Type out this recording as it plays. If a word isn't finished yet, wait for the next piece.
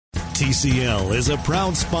TCL is a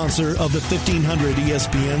proud sponsor of the 1500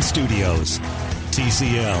 ESPN studios.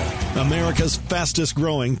 TCL, America's fastest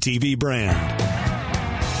growing TV brand.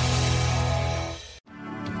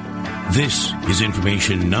 This is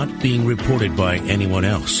information not being reported by anyone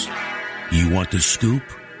else. You want the scoop?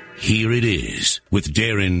 Here it is with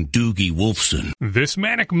Darren Doogie Wolfson. This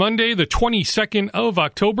Manic Monday, the 22nd of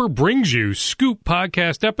October, brings you Scoop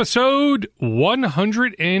Podcast episode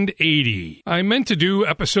 180. I meant to do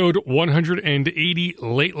episode 180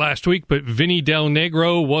 late last week, but Vinny Del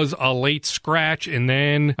Negro was a late scratch, and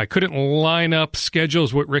then I couldn't line up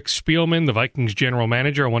schedules with Rick Spielman, the Vikings general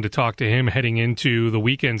manager. I wanted to talk to him heading into the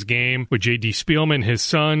weekend's game with J.D. Spielman, his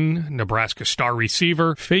son, Nebraska star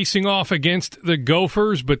receiver, facing off against the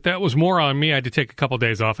Gophers, but that was more on me. I had to take a couple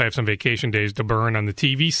days off. I have some vacation days to burn on the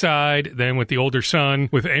TV side. Then with the older son,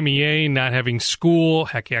 with MEA not having school.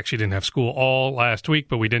 Heck, he actually didn't have school all last week,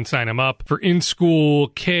 but we didn't sign him up for in-school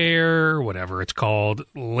care, whatever it's called,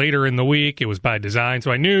 later in the week. It was by design.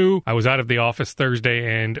 So I knew I was out of the office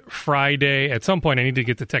Thursday and Friday. At some point, I need to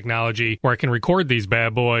get the technology where I can record these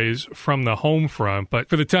bad boys from the home front. But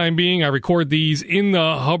for the time being, I record these in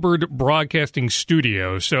the Hubbard Broadcasting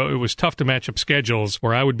Studio. So it was tough to match up schedules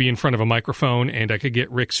where I would be in front of a microphone and I could get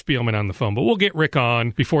Rick Spielman on the phone. But we'll get Rick on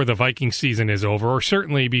before the Viking season is over, or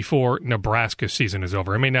certainly before Nebraska season is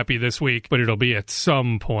over. It may not be this week, but it'll be at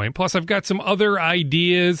some point. Plus, I've got some other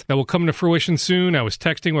ideas that will come to fruition soon. I was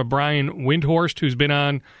texting with Brian Windhorst, who's been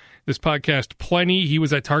on this podcast plenty. He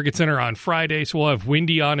was at Target Center on Friday, so we'll have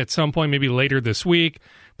Windy on at some point, maybe later this week.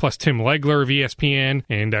 Plus Tim Legler of ESPN,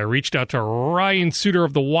 and I reached out to Ryan Suter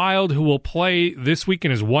of the Wild, who will play this week in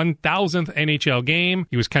his 1,000th NHL game.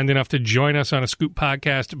 He was kind enough to join us on a Scoop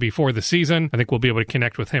podcast before the season. I think we'll be able to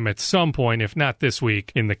connect with him at some point, if not this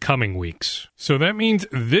week, in the coming weeks. So that means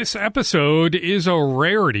this episode is a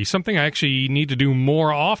rarity, something I actually need to do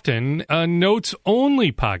more often, a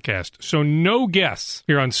notes-only podcast. So no guests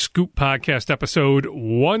here on Scoop Podcast episode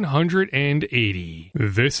 180.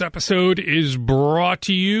 This episode is brought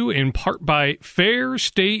to you in part by Fair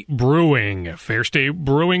State Brewing. Fair State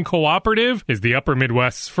Brewing Cooperative is the Upper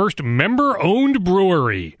Midwest's first member-owned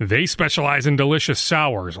brewery. They specialize in delicious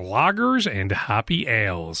sours, lagers, and hoppy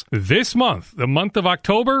ales. This month, the month of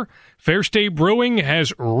October, Fair State Brewing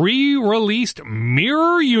has re-released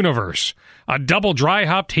Mirror Universe, a double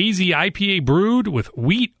dry-hopped hazy IPA brewed with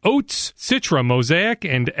wheat, oats, Citra, Mosaic,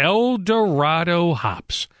 and El Dorado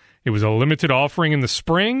hops. It was a limited offering in the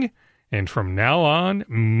spring, and from now on,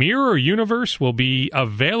 Mirror Universe will be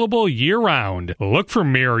available year-round. Look for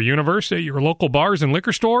Mirror Universe at your local bars and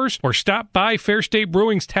liquor stores, or stop by Fair State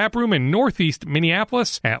Brewing's taproom in Northeast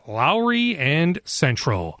Minneapolis at Lowry and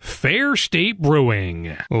Central. Fair State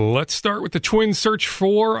Brewing. Let's start with the Twins' search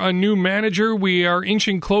for a new manager. We are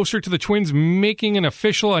inching closer to the Twins making an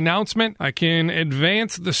official announcement. I can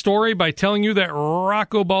advance the story by telling you that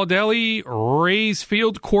Rocco Baldelli, Rays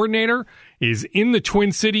field coordinator, is in the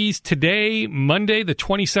Twin Cities today, Monday, the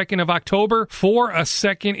 22nd of October, for a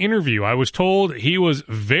second interview. I was told he was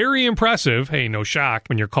very impressive. Hey, no shock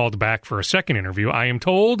when you're called back for a second interview. I am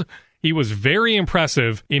told he was very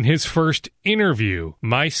impressive in his first interview.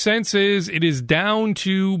 My sense is it is down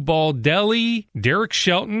to Baldelli, Derek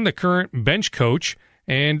Shelton, the current bench coach,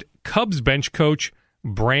 and Cubs bench coach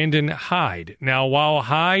Brandon Hyde. Now, while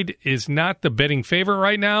Hyde is not the betting favorite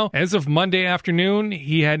right now, as of Monday afternoon,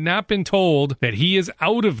 he had not been told that he is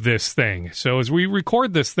out of this thing. So as we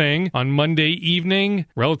record this thing on Monday evening,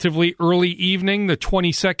 relatively early evening, the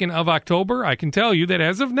 22nd of October, I can tell you that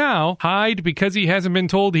as of now, Hyde, because he hasn't been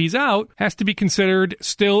told he's out, has to be considered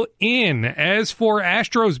still in. As for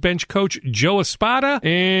Astros bench coach Joe Espada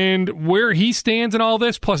and where he stands in all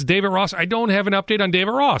this, plus David Ross, I don't have an update on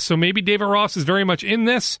David Ross. So maybe David Ross is very much in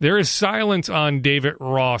this. There is silence on David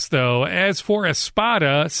Ross, though. As for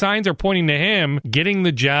Espada, signs are pointing to him getting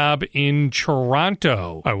the job in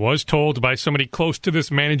Toronto. I was told by somebody close to this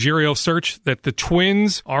managerial search that the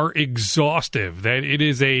Twins are exhaustive, that it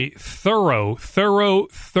is a thorough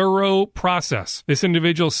process. This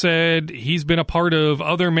individual said he's been a part of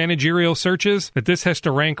other managerial searches, that this has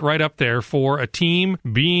to rank right up there for a team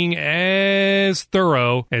being as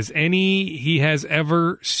thorough as any he has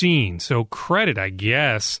ever seen. So credit, I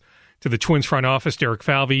guess, to the Twins front office, Derek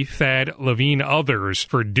Falvey, Thad Levine, others,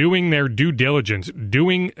 for doing their due diligence,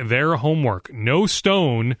 doing their homework. No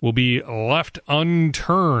stone will be left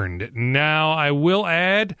unturned. Now, I will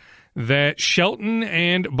add that Shelton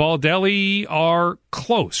and Baldelli are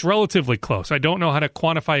close, relatively close. I don't know how to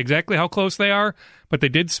quantify exactly how close they are, but they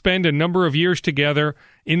did spend a number of years together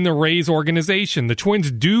in the Rays organization. The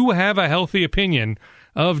Twins do have a healthy opinion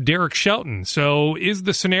of Derek Shelton. So is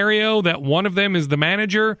the scenario that one of them is the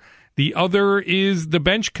manager, The other is the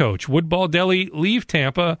bench coach. Would Baldelli leave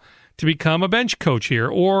Tampa to become a bench coach here?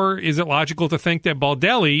 Or is it logical to think that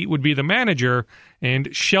Baldelli would be the manager and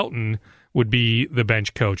Shelton would be the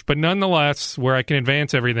bench coach? But nonetheless, where I can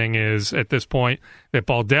advance everything is at this point that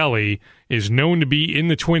Baldelli is known to be in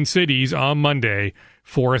the Twin Cities on Monday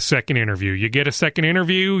for a second interview. You get a second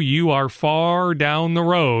interview, you are far down the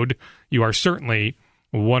road. You are certainly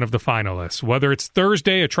one of the finalists. Whether it's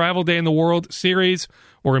Thursday, a travel day in the World Series,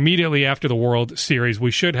 or immediately after the World Series,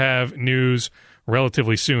 we should have news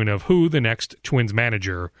relatively soon of who the next Twins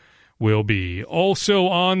manager will be. Also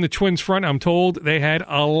on the Twins front, I'm told they had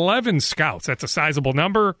 11 scouts. That's a sizable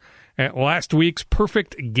number at last week's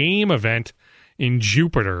Perfect Game event in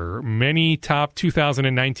Jupiter. Many top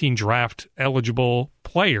 2019 draft eligible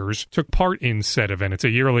players took part in said event. It's a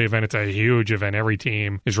yearly event. It's a huge event. Every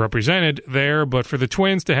team is represented there. But for the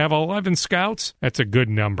Twins to have 11 scouts, that's a good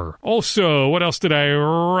number. Also, what else did I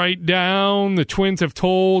write down? The Twins have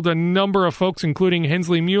told a number of folks, including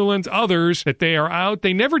Hensley Mullins, others, that they are out.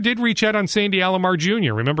 They never did reach out on Sandy Alomar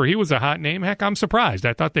Jr. Remember, he was a hot name. Heck, I'm surprised.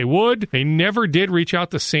 I thought they would. They never did reach out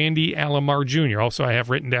to Sandy Alomar Jr. Also, I have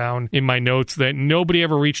written down in my notes that nobody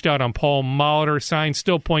ever reached out on Paul Molitor. Signs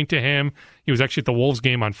still point to him. He was actually at the Wolves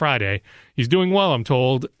game on Friday. He's doing well, I'm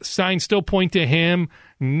told. Signs still point to him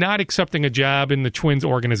not accepting a job in the Twins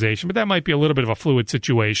organization, but that might be a little bit of a fluid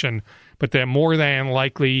situation, but that more than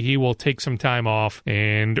likely he will take some time off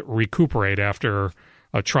and recuperate after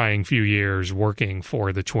a trying few years working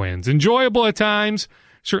for the Twins. Enjoyable at times,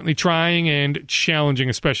 certainly trying and challenging,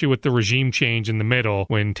 especially with the regime change in the middle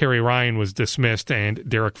when Terry Ryan was dismissed and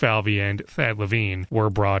Derek Falvey and Thad Levine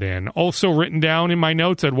were brought in. Also written down in my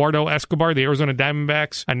notes, Eduardo Escobar, the Arizona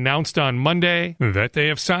Diamondbacks, announced on Monday that they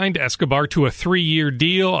have signed Escobar to a 3-year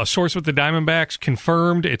deal. A source with the Diamondbacks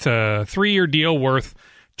confirmed it's a 3-year deal worth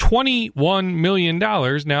 $21 million.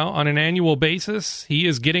 Now, on an annual basis, he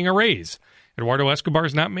is getting a raise. Eduardo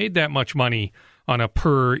Escobar's not made that much money on a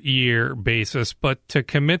per-year basis, but to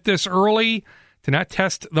commit this early, to not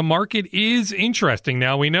test the market, is interesting.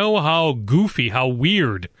 Now, we know how goofy, how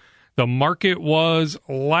weird the market was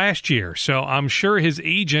last year, so I'm sure his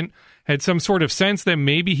agent had some sort of sense that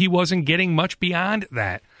maybe he wasn't getting much beyond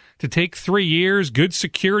that. To take 3 years, good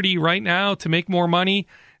security right now to make more money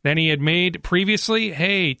than he had made previously,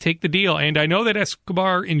 hey, take the deal. And I know that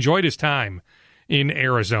Escobar enjoyed his time in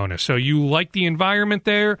Arizona, so you like the environment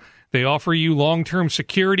there. They offer you long-term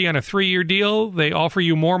security on a 3-year deal. They offer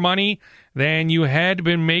you more money than you had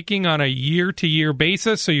been making on a year-to-year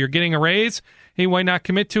basis, so you're getting a raise. Hey, why not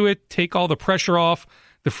commit to it? Take all the pressure off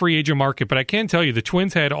the free agent market. But I can tell you the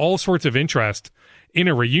Twins had all sorts of interest in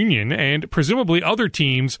a reunion, and presumably other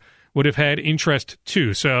teams would have had interest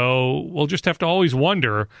too. So we'll just have to always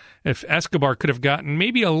wonder if Escobar could have gotten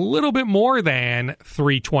maybe a little bit more than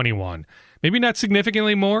 $321. Maybe not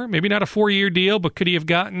significantly more, maybe not a 4-year deal, but could he have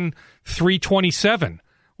gotten $327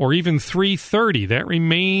 or even $330? That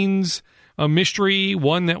remains a mystery,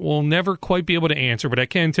 one that we'll never quite be able to answer. But I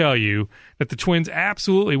can tell you that the Twins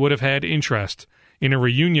absolutely would have had interest in a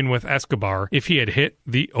reunion with Escobar if he had hit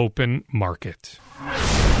the open market.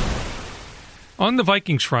 On the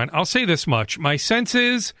Vikings front, I'll say this much. My sense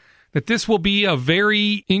is that this will be a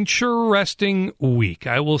very interesting week.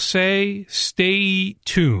 I will say stay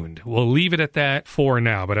tuned. We'll leave it at that for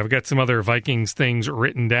now, but I've got some other Vikings things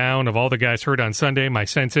written down. Of all the guys hurt on Sunday, my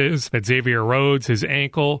sense is that Xavier Rhodes, his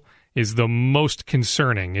ankle, is the most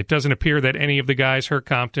concerning. It doesn't appear that any of the guys hurt,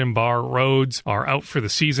 Compton, Barr, Rhodes, are out for the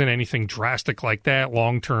season, anything drastic like that,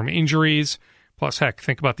 long-term injuries. Plus, heck,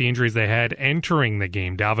 think about the injuries they had entering the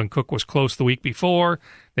game. Dalvin Cook was close the week before,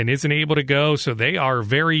 then isn't able to go, so they are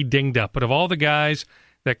very dinged up. But of all the guys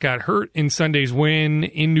that got hurt in Sunday's win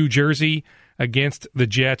in New Jersey against the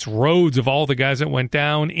Jets, Rhodes, of all the guys that went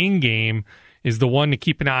down in-game, is the one to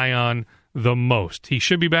keep an eye on the most. He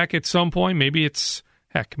should be back at some point. Maybe it's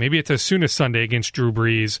as soon as Sunday against Drew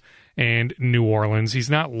Brees and New Orleans. He's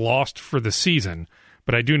not lost for the season,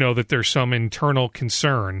 but I do know that there's some internal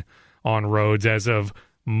concern on Rhodes as of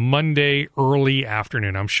Monday early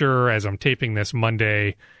afternoon. I'm sure as I'm taping this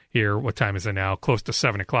Monday here, what time is it now? Close to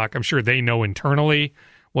 7 o'clock. I'm sure they know internally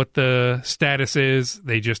what the status is.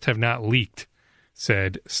 They just have not leaked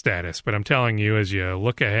said status. But I'm telling you, as you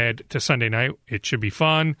look ahead to Sunday night, it should be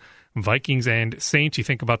fun. Vikings and Saints, you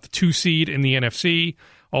think about the 2 seed in the NFC,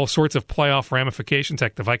 all sorts of playoff ramifications.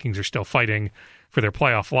 Heck, the Vikings are still fighting for their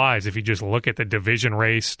playoff lives. If you just look at the division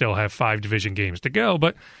race, still have 5 division games to go.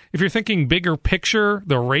 But if you're thinking bigger picture,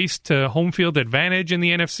 the race to home field advantage in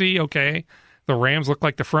the NFC, okay, the Rams look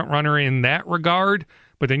like the front runner in that regard.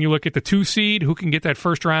 But then you look at the 2 seed, who can get that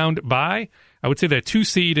first round bye? I would say that 2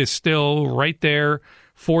 seed is still right there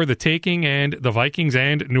for the taking, and the Vikings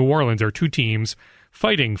and New Orleans are two teams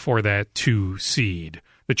fighting for that 2 seed.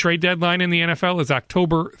 The trade deadline in the NFL is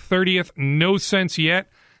October 30th. No sense yet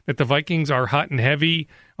that the Vikings are hot and heavy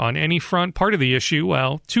on any front. Part of the issue,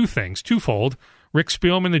 well, two things, twofold. Rick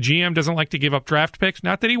Spielman, the GM, doesn't like to give up draft picks.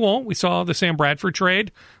 Not that he won't. We saw the Sam Bradford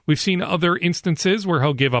trade. We've seen other instances where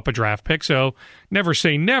he'll give up a draft pick, so never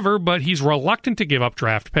say never, but he's reluctant to give up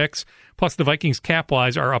draft picks. Plus, the Vikings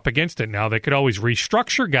cap-wise are up against it now. They could always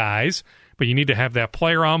restructure guys, but you need to have that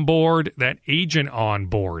player on board, that agent on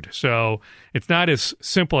board. So it's not as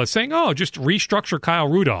simple as saying, oh, just restructure Kyle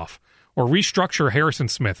Rudolph or restructure Harrison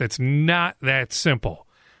Smith. It's not that simple,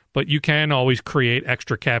 but you can always create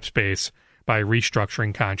extra cap space by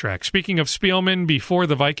restructuring contracts. Speaking of Spielman, before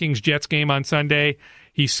the Vikings-Jets game on Sunday,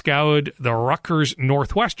 he scouted the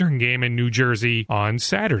Rutgers-Northwestern game in New Jersey on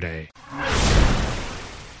Saturday.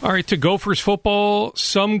 All right, to Gophers football,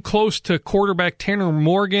 some close to quarterback Tanner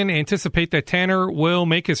Morgan anticipate that Tanner will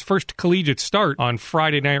make his first collegiate start on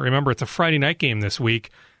Friday night. Remember, it's a Friday night game this week.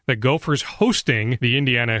 The Gophers hosting the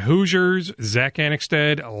Indiana Hoosiers. Zach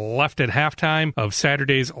Annexstad left at halftime of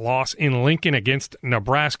Saturday's loss in Lincoln against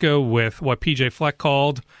Nebraska with what P.J. Fleck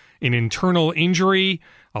called an internal injury.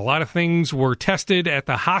 A lot of things were tested at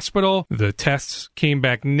the hospital. The tests came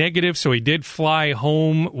back negative, so he did fly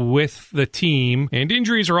home with the team. And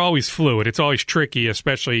injuries are always fluid. It's always tricky,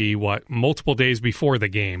 especially, multiple days before the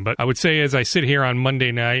game. But I would say as I sit here on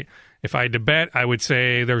Monday night, if I had to bet, I would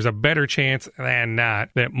say there's a better chance than not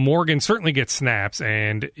that Morgan certainly gets snaps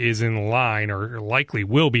and is in line, or likely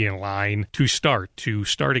will be in line, to start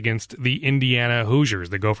against the Indiana Hoosiers.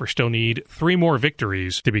 The Gophers still need 3 more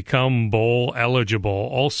victories to become bowl eligible.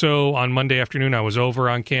 Also, on Monday afternoon, I was over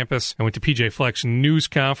on campus. I went to P.J. Fleck's news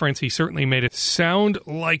conference. He certainly made it sound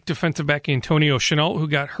like defensive back Antonio Chenault, who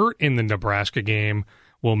got hurt in the Nebraska game,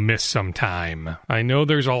 will miss some time. I know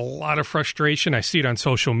there's a lot of frustration. I see it on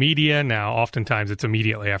social media. Now, oftentimes it's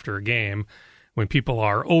immediately after a game when people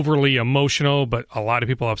are overly emotional, but a lot of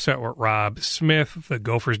people are upset with Rob Smith, the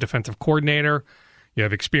Gophers defensive coordinator. You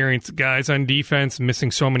have experienced guys on defense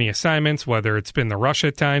missing so many assignments, whether it's been the rush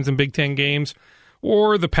at times in Big Ten games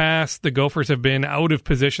or the past. The Gophers have been out of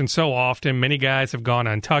position so often. Many guys have gone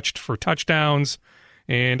untouched for touchdowns.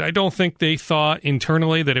 And I don't think they thought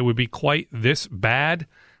internally that it would be quite this bad.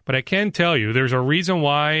 But I can tell you there's a reason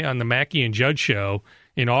why on the Mackey and Judd show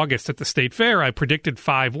in August at the State Fair, I predicted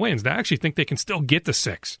 5 wins. I actually think they can still get to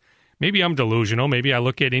 6. Maybe I'm delusional. Maybe I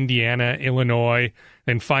look at Indiana, Illinois,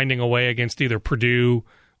 and finding a way against either Purdue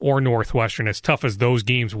or Northwestern, as tough as those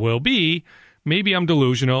games will be. Maybe I'm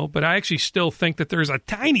delusional, but I actually still think that there's a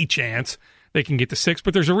tiny chance they can get to 6.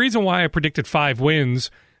 But there's a reason why I predicted 5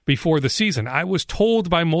 wins before the season. I was told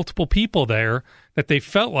by multiple people there that they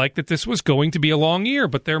felt like that this was going to be a long year,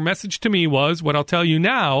 but their message to me was what I'll tell you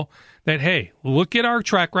now, that, hey, look at our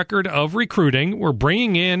track record of recruiting. We're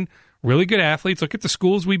bringing in really good athletes. Look at the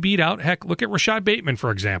schools we beat out. Heck, look at Rashad Bateman, for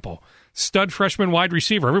example. Stud freshman wide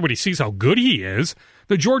receiver. Everybody sees how good he is.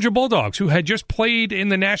 The Georgia Bulldogs, who had just played in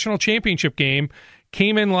the national championship game,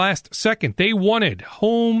 came in last second. They wanted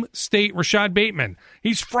home state Rashad Bateman.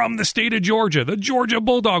 He's from the state of Georgia. The Georgia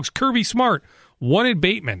Bulldogs, Kirby Smart, wanted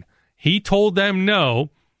Bateman. He told them no.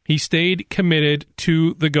 He stayed committed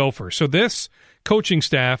to the Gophers. So this coaching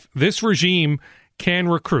staff, this regime can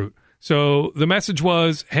recruit. So the message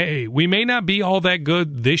was, hey, we may not be all that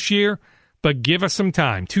good this year, but give us some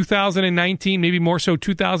time. 2019, maybe more so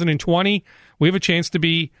 2020, we have a chance to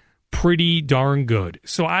be pretty darn good.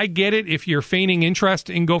 So I get it if you're feigning interest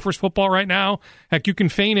in Gophers football right now. Heck, you can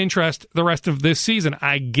feign interest the rest of this season.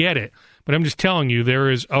 I get it. But I'm just telling you, there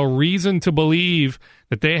is a reason to believe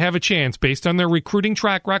that they have a chance based on their recruiting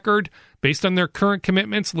track record, based on their current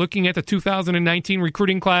commitments, looking at the 2019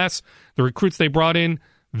 recruiting class, the recruits they brought in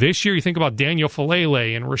this year. You think about Daniel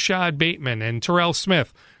Falele and Rashad Bateman and Terrell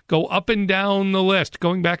Smith. Go up and down the list,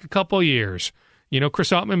 going back a couple years. You know,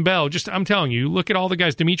 Chris Altman-Bell, I'm telling you, look at all the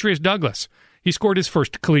guys. Demetrius Douglas, he scored his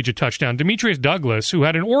first collegiate touchdown. Demetrius Douglas, who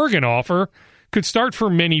had an Oregon offer, could start for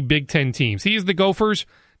many Big Ten teams. He is the Gophers'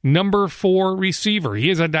 number 4 receiver. He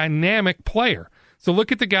is a dynamic player. So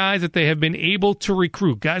look at the guys that they have been able to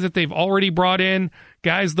recruit, guys that they've already brought in,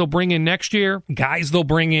 guys they'll bring in next year, guys they'll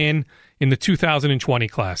bring in the 2020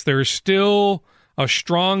 class. There is still a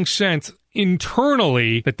strong sense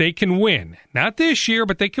internally that they can win. Not this year,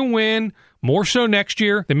 but they can win. More so next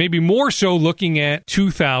year, than maybe more so looking at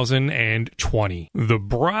 2020. The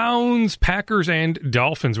Browns, Packers, and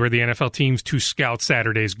Dolphins were the NFL teams to scout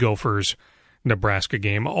Saturday's Gophers-Nebraska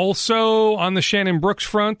game. Also, on the Shannon Brooks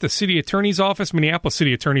front, the city attorney's office, Minneapolis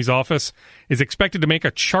City Attorney's Office, is expected to make a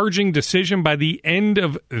charging decision by the end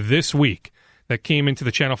of this week. that came into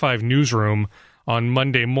the Channel 5 newsroom on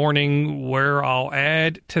Monday morning. Where I'll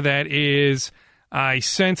add to that is I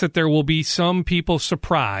sense that there will be some people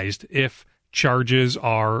surprised if charges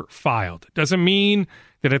are filed. Doesn't mean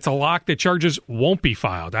that it's a lock that charges won't be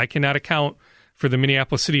filed. I cannot account for the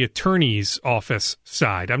Minneapolis City Attorney's Office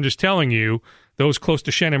side. I'm just telling you, those close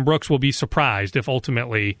to Shannon Brooks will be surprised if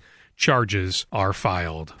ultimately charges are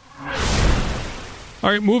filed. All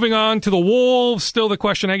right, moving on to the Wolves. Still the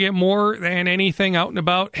question I get more than anything out and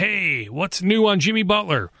about. Hey, what's new on Jimmy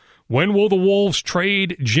Butler? When will the Wolves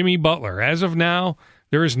trade Jimmy Butler? As of now,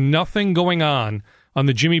 there is nothing going on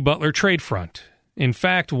the Jimmy Butler trade front. In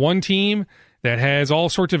fact, one team that has all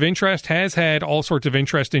sorts of interest, has had all sorts of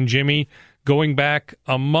interest in Jimmy going back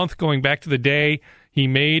a month, going back to the day he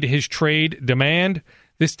made his trade demand.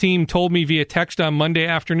 This team told me via text on Monday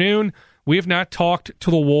afternoon, we have not talked to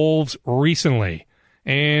the Wolves recently.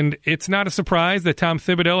 And it's not a surprise that Tom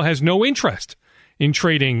Thibodeau has no interest in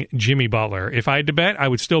trading Jimmy Butler. If I had to bet, I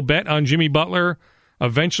would still bet on Jimmy Butler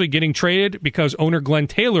eventually getting traded because owner Glenn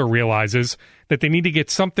Taylor realizes that they need to get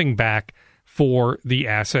something back for the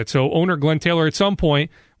asset. So owner Glenn Taylor at some point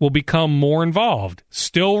will become more involved.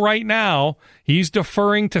 Still right now, he's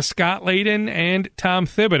deferring to Scott Layden and Tom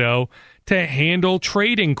Thibodeau to handle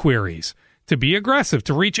trade inquiries, to be aggressive,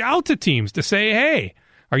 to reach out to teams, to say, hey,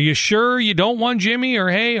 are you sure you don't want Jimmy? Or,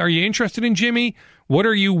 hey, are you interested in Jimmy? What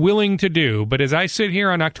are you willing to do? But as I sit here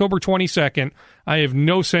on October 22nd, I have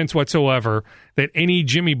no sense whatsoever that any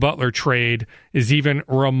Jimmy Butler trade is even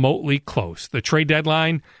remotely close. The trade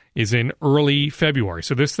deadline is in early February.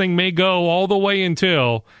 So this thing may go all the way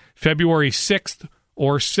until February 6th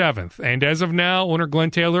or 7th. And as of now, owner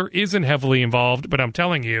Glenn Taylor isn't heavily involved, but I'm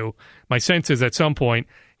telling you, my sense is at some point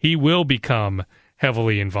he will become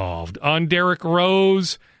heavily involved. On Derrick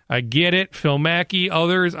Rose, I get it. Phil Mackey,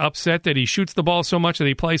 others upset that he shoots the ball so much, that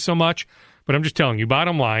he plays so much. But I'm just telling you,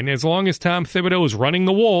 bottom line, as long as Tom Thibodeau is running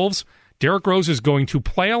the Wolves, Derrick Rose is going to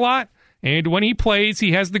play a lot. And when he plays,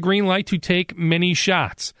 he has the green light to take many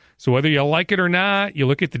shots. So whether you like it or not, you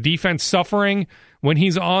look at the defense suffering when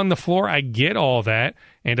he's on the floor. I get all that.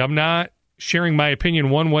 And I'm not sharing my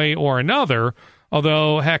opinion one way or another.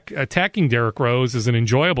 Although, heck, attacking Derrick Rose is an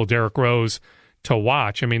enjoyable Derrick Rose to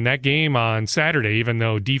watch. I mean, that game on Saturday, even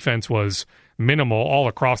though defense was minimal all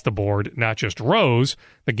across the board, not just Rose,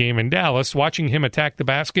 the game in Dallas, watching him attack the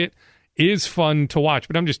basket is fun to watch.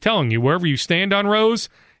 But I'm just telling you, wherever you stand on Rose,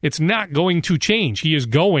 it's not going to change. He is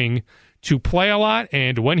going to play a lot,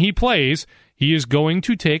 and when he plays, he is going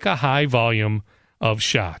to take a high volume of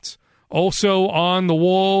shots. Also on the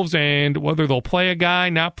Wolves, and whether they'll play a guy,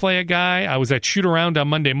 not play a guy, I was at shoot-around on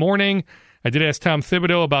Monday morning. I did ask Tom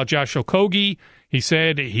Thibodeau about Josh Okogie. He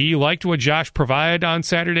said he liked what Josh provided on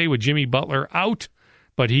Saturday with Jimmy Butler out,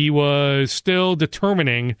 but he was still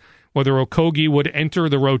determining whether Okogie would enter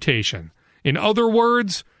the rotation. In other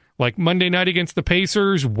words, like Monday night against the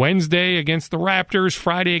Pacers, Wednesday against the Raptors,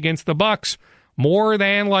 Friday against the Bucks, more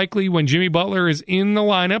than likely when Jimmy Butler is in the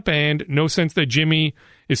lineup, and no sense that Jimmy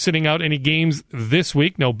is sitting out any games this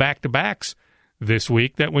week, no back-to-backs this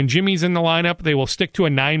week, that when Jimmy's in the lineup, they will stick to a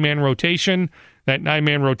 9-man rotation. That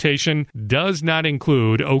 9-man rotation does not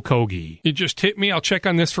include Okogie. It just hit me. I'll check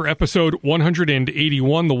on this for episode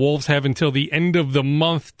 181. The Wolves have until the end of the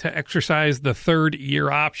month to exercise the third-year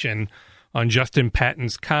option on Justin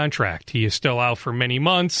Patton's contract. He is still out for many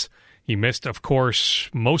months. He missed, of course,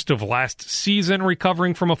 most of last season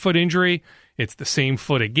recovering from a foot injury. It's the same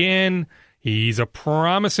foot again. He's a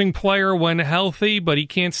promising player when healthy, but he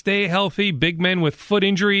can't stay healthy. Big men with foot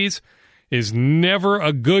injuries is never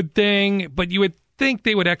a good thing, but you would think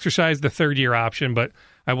they would exercise the third-year option, but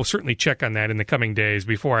I will certainly check on that in the coming days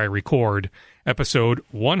before I record episode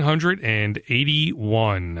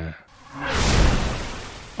 181.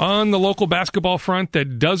 On the local basketball front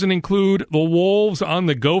that doesn't include the Wolves, on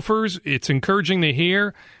the Gophers, it's encouraging to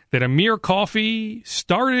hear that Amir Coffey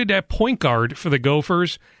started at point guard for the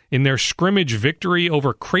Gophers in their scrimmage victory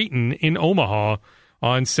over Creighton in Omaha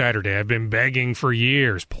on Saturday. I've been begging for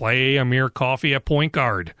years, play Amir Coffey at point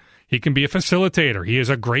guard. He can be a facilitator. He is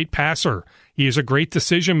a great passer. He is a great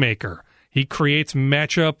decision maker. He creates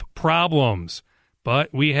matchup problems.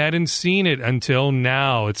 But we hadn't seen it until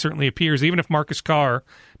now. It certainly appears, even if Marcus Carr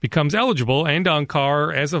becomes eligible, and on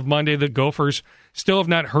Carr, as of Monday, the Gophers still have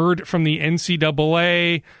not heard from the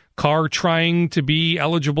NCAA. Carr trying to be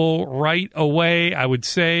eligible right away. I would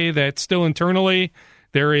say that still internally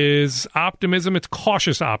there is optimism. It's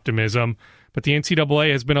cautious optimism, but the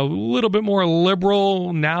NCAA has been a little bit more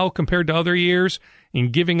liberal now compared to other years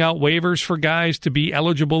in giving out waivers for guys to be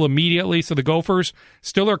eligible immediately. So the Gophers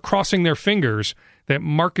still are crossing their fingers that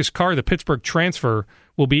Marcus Carr, the Pittsburgh transfer,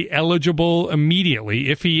 will be eligible immediately.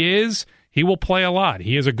 If he is, he will play a lot.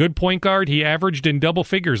 He is a good point guard. He averaged in double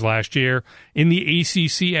figures last year in the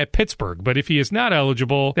ACC at Pittsburgh. But if he is not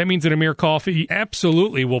eligible, that means that Amir Coffey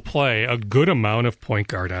absolutely will play a good amount of point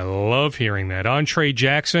guard. I love hearing that. Trey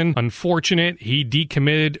Jackson, unfortunate. He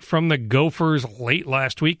decommitted from the Gophers late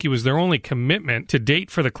last week. He was their only commitment to date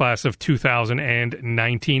for the class of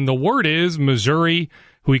 2019. The word is Missouri,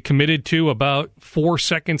 who he committed to about 4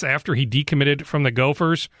 seconds after he decommitted from the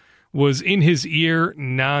Gophers, was in his ear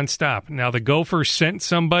nonstop. Now, the Gophers sent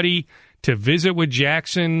somebody to visit with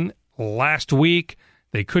Jackson last week.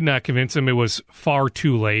 They could not convince him. It was far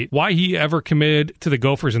too late. Why he ever committed to the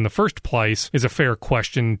Gophers in the first place is a fair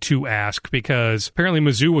question to ask, because apparently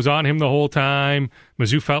Mizzou was on him the whole time.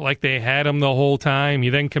 Mizzou felt like they had him the whole time. He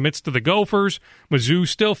then commits to the Gophers. Mizzou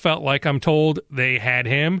still felt like, I'm told, they had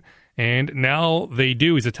him. And now they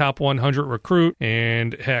do. He's a top 100 recruit.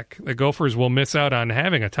 And heck, the Gophers will miss out on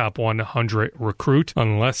having a top 100 recruit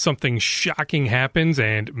unless something shocking happens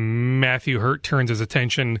and Matthew Hurt turns his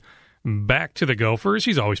attention back to the Gophers.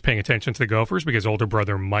 He's always paying attention to the Gophers because older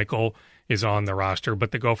brother Michael is on the roster.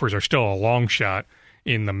 But the Gophers are still a long shot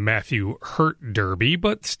in the Matthew Hurt Derby.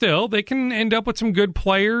 But still, they can end up with some good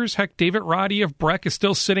players. Heck, David Roddy of Breck is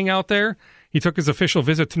still sitting out there. He took his official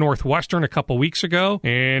visit to Northwestern a couple weeks ago,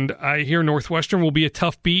 and I hear Northwestern will be a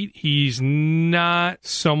tough beat. He's not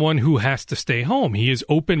someone who has to stay home. He is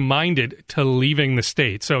open-minded to leaving the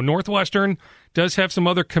state. So Northwestern does have some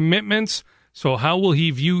other commitments. So how will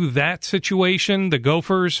he view that situation? The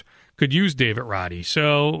Gophers could use David Roddy.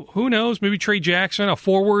 So who knows? Maybe Trey Jackson, a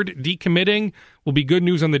forward decommitting, will be good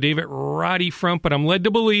news on the David Roddy front. But I'm led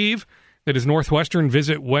to believe that his Northwestern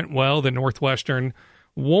visit went well, that Northwestern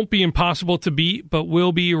won't be impossible to beat, but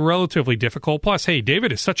will be relatively difficult. Plus, hey,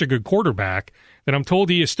 David is such a good quarterback that I'm told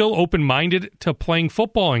he is still open-minded to playing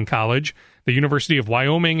football in college. The University of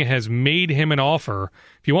Wyoming has made him an offer.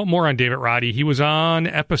 If you want more on David Roddy, he was on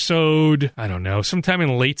episode, sometime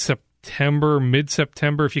in late September,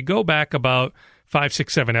 mid-September. If you go back about 5,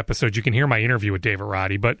 6, 7 episodes, you can hear my interview with David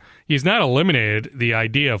Roddy, but he's not eliminated the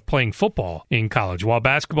idea of playing football in college. While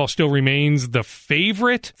basketball still remains the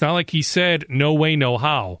favorite, it's not like he said no way, no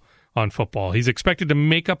how on football. He's expected to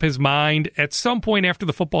make up his mind at some point after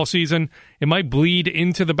the football season. It might bleed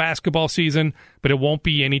into the basketball season, but it won't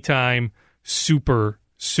be anytime super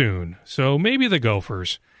soon. So maybe the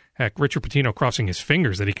Gophers. Heck, Richard Pitino crossing his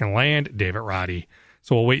fingers that he can land David Roddy.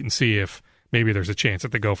 So we'll wait and see if maybe there's a chance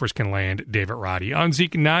that the Gophers can land David Roddy. On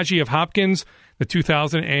Zeke Nnaji of Hopkins, the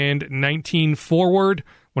 2019 forward,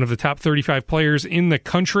 one of the top 35 players in the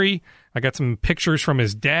country. I got some pictures from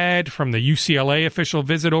his dad from the UCLA official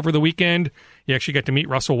visit over the weekend. He actually got to meet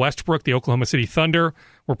Russell Westbrook. The Oklahoma City Thunder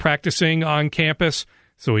were practicing on campus.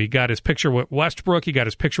 So he got his picture with Westbrook. He got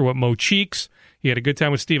his picture with Mo Cheeks. He had a good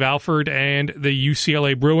time with Steve Alford and the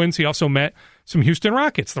UCLA Bruins. He also met some Houston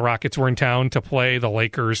Rockets. The Rockets were in town to play the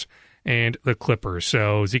Lakers and the Clippers.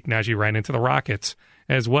 So Zeke Nnaji ran into the Rockets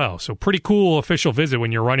as well. So pretty cool official visit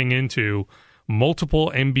when you're running into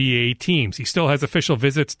multiple NBA teams. He still has official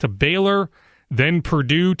visits to Baylor, then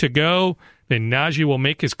Purdue to go. Then Nnaji will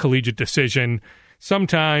make his collegiate decision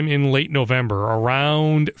sometime in late November,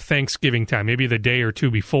 around Thanksgiving time, maybe the day or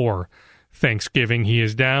two before Thanksgiving. He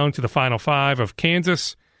is down to the Final Five of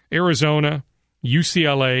Kansas, Arizona,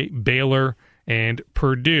 UCLA, Baylor, and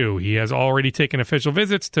Purdue. He has already taken official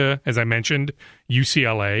visits to, as I mentioned,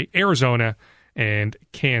 UCLA, Arizona, and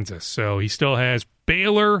Kansas. So he still has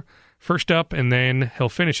Baylor first up, and then he'll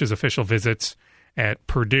finish his official visits at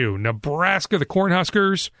Purdue. Nebraska, the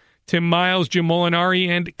Cornhuskers, Tim Miles, Jim Molinari,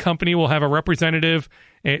 and company will have a representative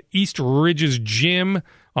at East Ridge's gym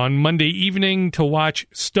on Monday evening to watch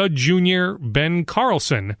stud junior Ben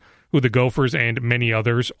Carlson, who the Gophers and many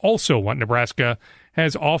others also want. Nebraska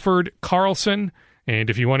has offered Carlson, and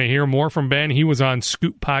if you want to hear more from Ben, he was on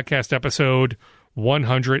Scoop Podcast episode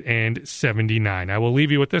 179. I will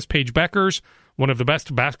leave you with this. Paige Beckers, one of the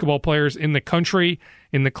best basketball players in the country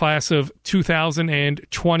in the class of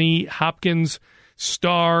 2020, Hopkins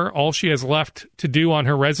star. All she has left to do on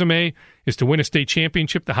her resume is to win a state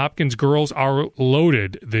championship. The Hopkins girls are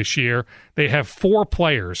loaded this year. They have 4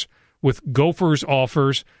 players with Gophers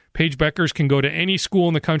offers. Paige Beckers can go to any school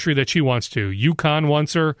in the country that she wants to. UConn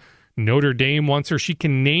wants her. Notre Dame wants her. She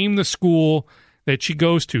can name the school that she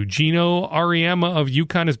goes to. Gino Ariema of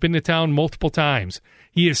UConn has been to town multiple times.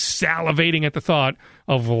 He is salivating at the thought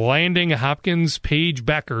of landing Hopkins Paige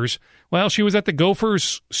Beckers Well, she was at the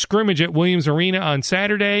Gophers scrimmage at Williams Arena on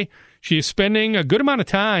Saturday. She is spending a good amount of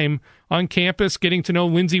time on campus getting to know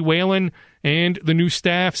Lindsay Whalen and the new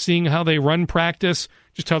staff, seeing how they run practice,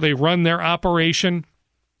 just how they run their operation.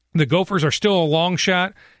 The Gophers are still a long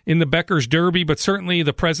shot in the Becker's Derby, but certainly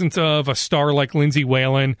the presence of a star like Lindsay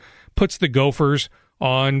Whalen puts the Gophers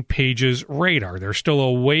on Paige's radar. There's still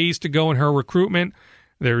a ways to go in her recruitment.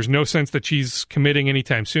 There's no sense that she's committing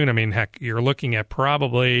anytime soon. I mean, heck, you're looking at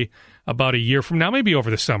probably about a year from now, maybe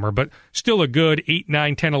over the summer, but still a good 8,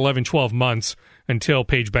 9, 10, 11, 12 months until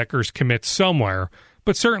Paige Beckers commits somewhere.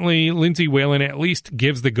 But certainly, Lindsay Whalen at least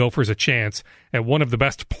gives the Gophers a chance at one of the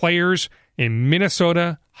best players in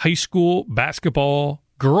Minnesota high school basketball,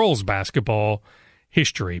 girls basketball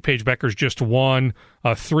history. Paige Beckers just won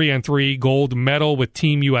a 3-on-3 gold medal with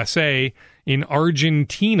Team USA in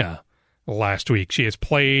Argentina last week. She has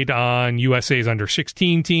played on USA's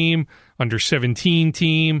under-16 team, under-17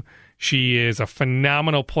 team. She is a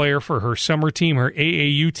phenomenal player for her summer team, her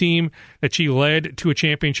AAU team that she led to a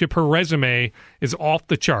championship. Her resume is off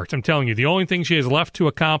the charts. I'm telling you, the only thing she has left to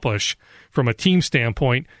accomplish from a team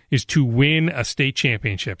standpoint is to win a state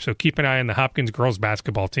championship. So keep an eye on the Hopkins girls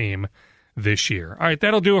basketball team this year. All right,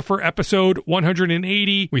 that'll do it for episode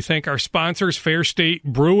 180. We thank our sponsors, Fair State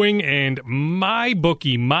Brewing and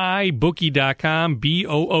MyBookie, mybookie.com,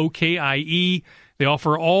 BOOKIE. They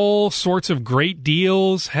offer all sorts of great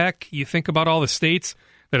deals. Heck, you think about all the states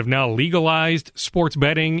that have now legalized sports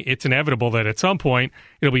betting. It's inevitable that at some point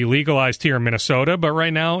it'll be legalized here in Minnesota, but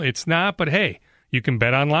right now it's not. But hey, you can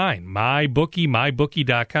bet online. MyBookie,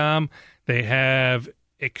 mybookie.com. They have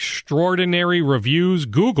extraordinary reviews.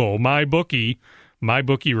 Google MyBookie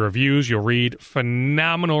reviews. You'll read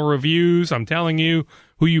phenomenal reviews. I'm telling you,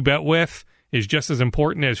 who you bet with is just as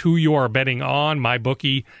important as who you are betting on.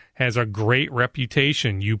 MyBookie has a great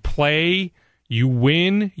reputation. You play, you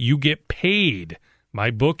win, you get paid.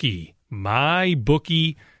 MyBookie,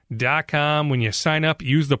 mybookie.com. When you sign up,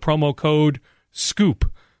 use the promo code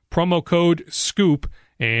SCOOP. Promo code SCOOP.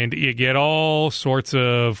 And you get all sorts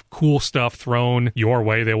of cool stuff thrown your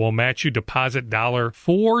way. They will match you deposit $1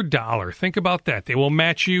 for $1. Think about that. They will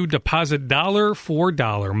match you deposit $1 for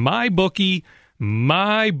 $1. MyBookie,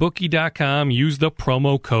 mybookie.com. Use the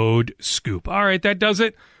promo code SCOOP. All right, that does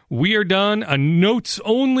it. We are done. A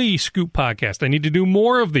notes-only Scoop podcast. I need to do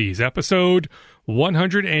more of these. Episode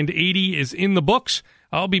 180 is in the books.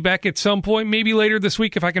 I'll be back at some point, maybe later this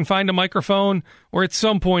week if I can find a microphone, or at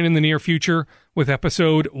some point in the near future with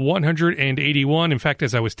episode 181. In fact,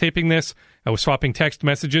 as I was taping this, I was swapping text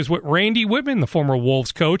messages with Randy Whitman, the former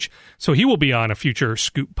Wolves coach, so he will be on a future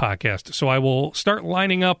Scoop podcast. So I will start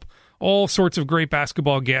lining up all sorts of great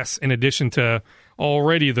basketball guests in addition to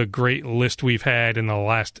already the great list we've had in the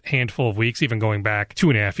last handful of weeks, even going back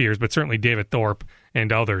 2.5 years, but certainly David Thorpe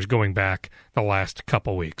and others going back the last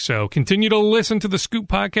couple weeks. So continue to listen to the Scoop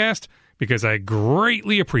podcast because I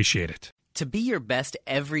greatly appreciate it. To be your best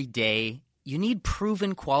every day, you need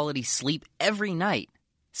proven quality sleep every night.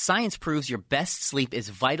 Science proves your best sleep is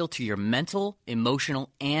vital to your mental,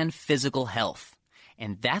 emotional, and physical health.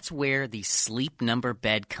 And that's where the Sleep Number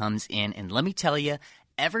bed comes in. And let me tell you,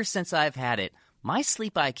 ever since I've had it, my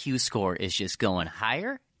sleep IQ score is just going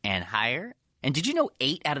higher and higher. And did you know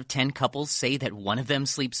 8 out of 10 couples say that one of them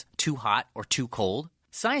sleeps too hot or too cold?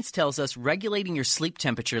 Science tells us regulating your sleep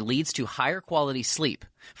temperature leads to higher quality sleep.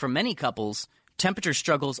 For many couples, temperature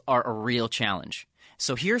struggles are a real challenge.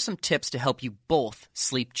 So here are some tips to help you both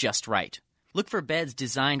sleep just right. Look for beds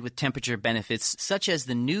designed with temperature benefits, such as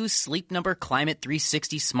the new Sleep Number Climate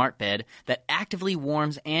 360 Smart Bed that actively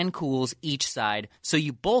warms and cools each side so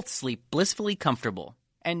you both sleep blissfully comfortable.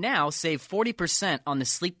 And now save 40% on the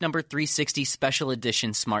Sleep Number 360 Special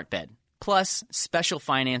Edition Smart Bed, plus special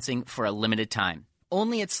financing for a limited time.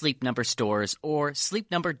 Only at Sleep Number stores or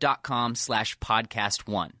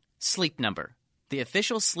sleepnumber.com/podcast1. Sleep Number, the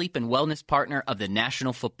official sleep and wellness partner of the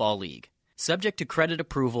National Football League. Subject to credit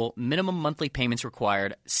approval, minimum monthly payments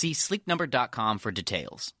required. See sleepnumber.com for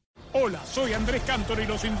details. Hola, soy Andrés Cantor y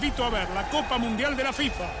los invito a ver la Copa Mundial de la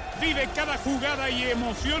FIFA. Vive cada jugada y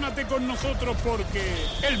emociónate con nosotros porque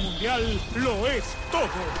el Mundial lo es todo.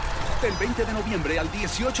 Del 20 de noviembre al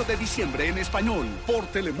 18 de diciembre en español por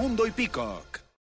Telemundo y Peacock.